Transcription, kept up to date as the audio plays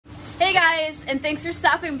guys, and thanks for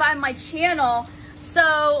stopping by my channel.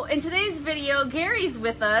 So in today's video, Gary's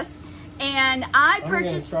with us, and I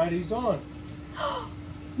purchased. I'm gonna try these on.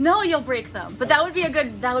 No, you'll break them, but that would be a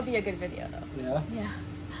good video though. Yeah. Yeah.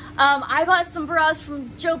 I bought some bras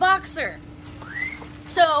from Joe Boxer.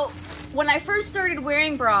 So when I first started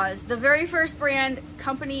wearing bras, the very first brand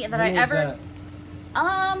company that I ever,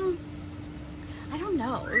 I don't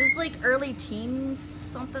know. It was like early teens,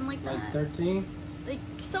 something like that. Like 13? Like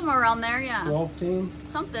somewhere around there, yeah. 12 teen?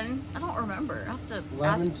 Something. I don't remember. I have to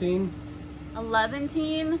 11 teen? 11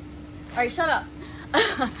 teen? Alright, shut up.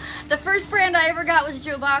 The first brand I ever got was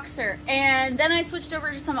Joe Boxer. And then I switched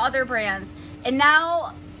over to some other brands. And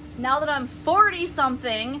now that I'm 40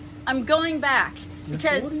 something, I'm going back. You're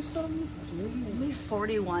because 40 something? I'll be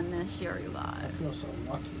 41 this year, you I guys. feel so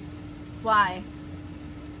lucky. Why?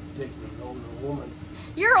 Dating an older woman.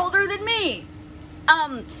 You're older than me.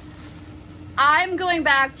 I'm going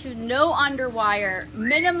back to no underwire,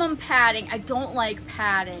 minimum padding. I don't like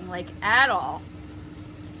padding, like, at all.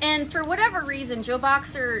 And for whatever reason, Joe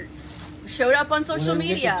Boxer showed up on social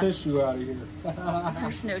media. Get the tissue out of here.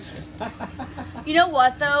 There's no tissue. You know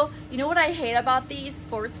what, though? You know what I hate about these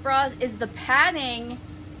sports bras is the padding.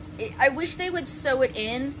 I wish they would sew it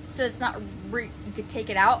in so it's not, you could take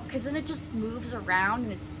it out, because then it just moves around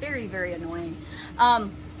and it's very, very annoying.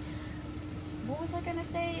 What was I gonna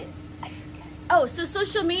say? I forget. Oh, so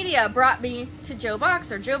social media brought me to Joe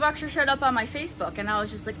Boxer. Joe Boxer showed up on my Facebook, and I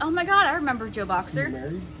was just like, oh my god, I remember Joe Boxer. Is he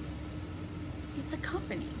married? It's a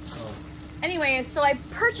company. Oh. Anyways, so I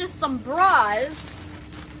purchased some bras,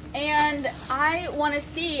 and I want to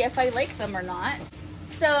see if I like them or not.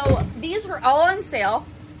 So these were all on sale.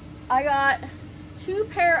 I got 2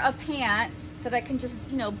 pair of pants that I can just,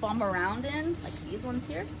 you know, bum around in, like these ones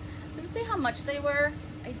here. Does it say how much they were?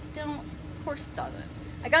 I don't, of course it doesn't.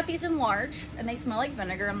 I got these in large, and they smell like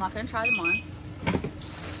vinegar. I'm not gonna try them on.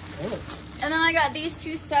 Oh. And then I got these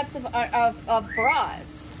 2 sets of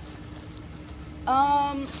bras.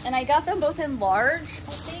 And I got them both in large,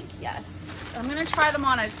 I think, yes. I'm gonna try them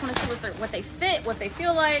on. I just wanna see what they fit, what they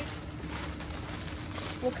feel like.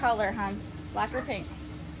 What color, hon? Black or pink?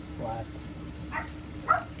 Black.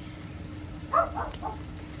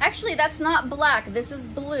 Actually, that's not black. This is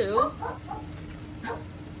blue.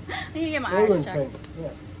 I need to get my Blue eyes and checked. pink. Yeah. I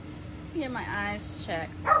need to get my eyes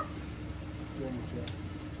checked.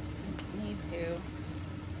 Need to.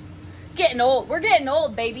 Getting old. We're getting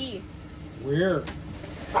old, baby. Weird.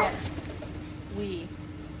 Yes. We.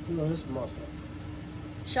 Look at this muscle.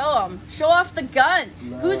 Show them. Show off the guns.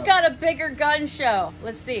 Nah. Who's got a bigger gun show?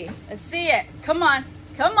 Let's see. Let's see it. Come on.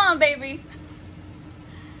 Come on, baby.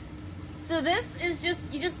 So this is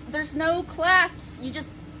just, there's no clasps. You just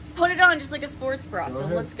put it on just like a sports bra. So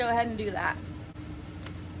let's go ahead and do that.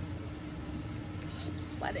 I'm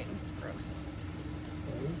sweating. Gross.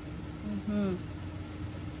 Mm-hmm.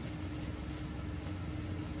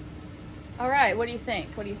 All right, what do you think?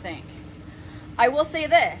 What do you think? I will say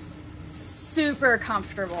this, super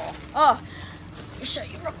comfortable. Oh, let me show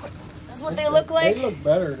you real quick. This is what they look like. They look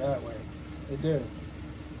better that way. They do.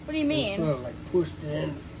 What do you mean? They're sort of like pushed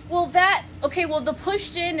in. Well, the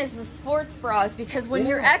pushed in is the sports bras, because when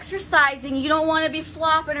you're exercising, you don't want to be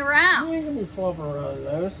flopping around. You ain't gonna be flopping around in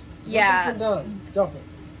those. Yeah. Jumping.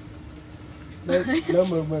 No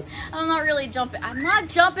movement. I'm not really jumping. I'm not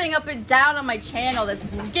jumping up and down on my channel.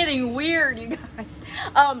 This is getting weird, you guys.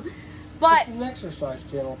 But it's an exercise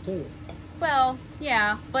channel too. Well,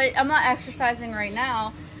 yeah, but I'm not exercising right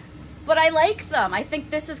now. But I like them. I think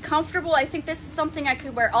this is comfortable. I think this is something I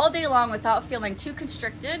could wear all day long without feeling too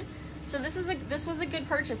constricted. So this was a good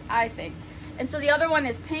purchase, I think. And so the other one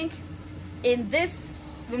is pink in this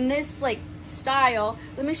like style.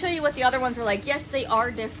 Let me show you what the other ones are like. Yes, they are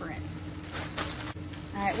different.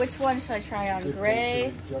 All right, which one should I try on? Good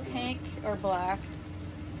Gray, pink, or black?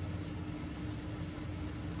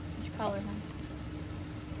 Which color, huh?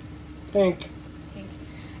 Pink. Pink.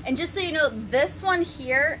 And just so you know, this one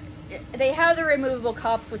here, they have the removable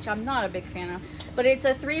cups, which I'm not a big fan of, but it's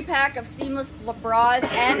a 3-pack of seamless bras,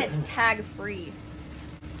 and it's tag free.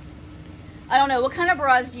 I don't know, what kind of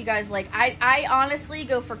bras do you guys like? I honestly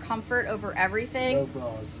go for comfort over everything. No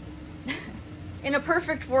bras. In a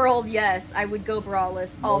perfect world, yes, I would go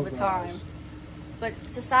braless all the time. But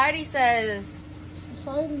society says...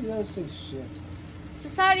 Society doesn't say shit.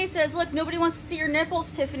 Society says, look, nobody wants to see your nipples,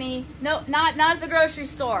 Tiffany. No, not at the grocery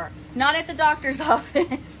store. Not at the doctor's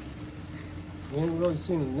office. You ain't really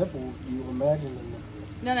seen a nipple, you imagine a nipple.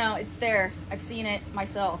 No, it's there. I've seen it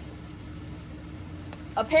myself.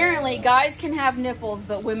 Apparently, guys can have nipples,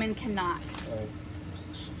 but women cannot. Right.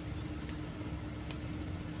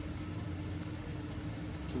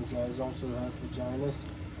 Can You guys also have vaginas?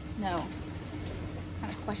 No. What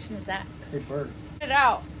kind of question is that? Hey, Bert. Get it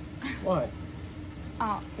out. Why?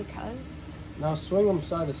 Because Now swing them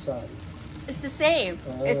side to side. it's the same.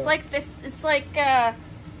 It's like this. It's like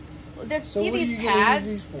this. So See what are these you gonna pads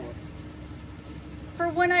use these for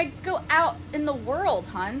when I go out in the world,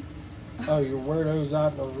 hun. for? Oh, you wear those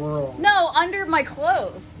out in the world. No, under my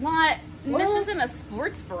clothes. Not. This What? isn't a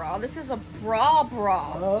sports bra. This is a bra.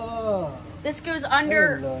 Ah. This goes didn't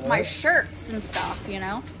under know my that. shirts and stuff. You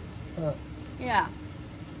know. Huh. Yeah.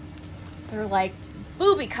 They're like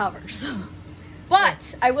booby covers.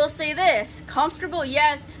 But I will say this, comfortable,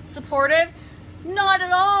 yes. Supportive, not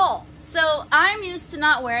at all. So I'm used to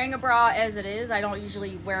not wearing a bra as it is. I don't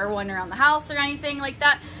usually wear one around the house or anything like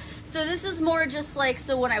that. So this is more just like,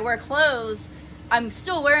 so when I wear clothes, I'm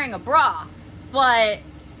still wearing a bra, but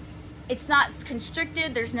it's not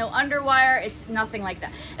constricted. There's no underwire. It's nothing like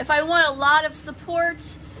that. If I want a lot of support,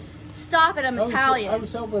 stop it. I'm Italian. I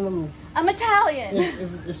was helping them I'm Italian.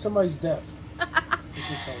 if somebody's deaf.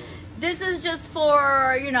 This is just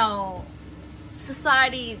for, you know,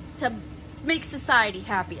 society, to make society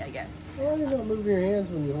happy, I guess. Why are you not moving your hands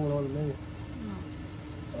when you hold on to me?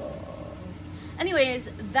 Anyways,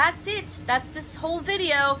 that's it. That's this whole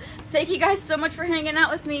video. Thank you guys so much for hanging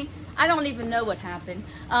out with me. I don't even know what happened.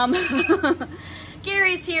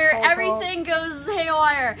 Gary's here. Everything goes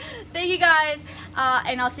haywire. Thank you guys.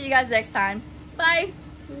 And I'll see you guys next time. Bye.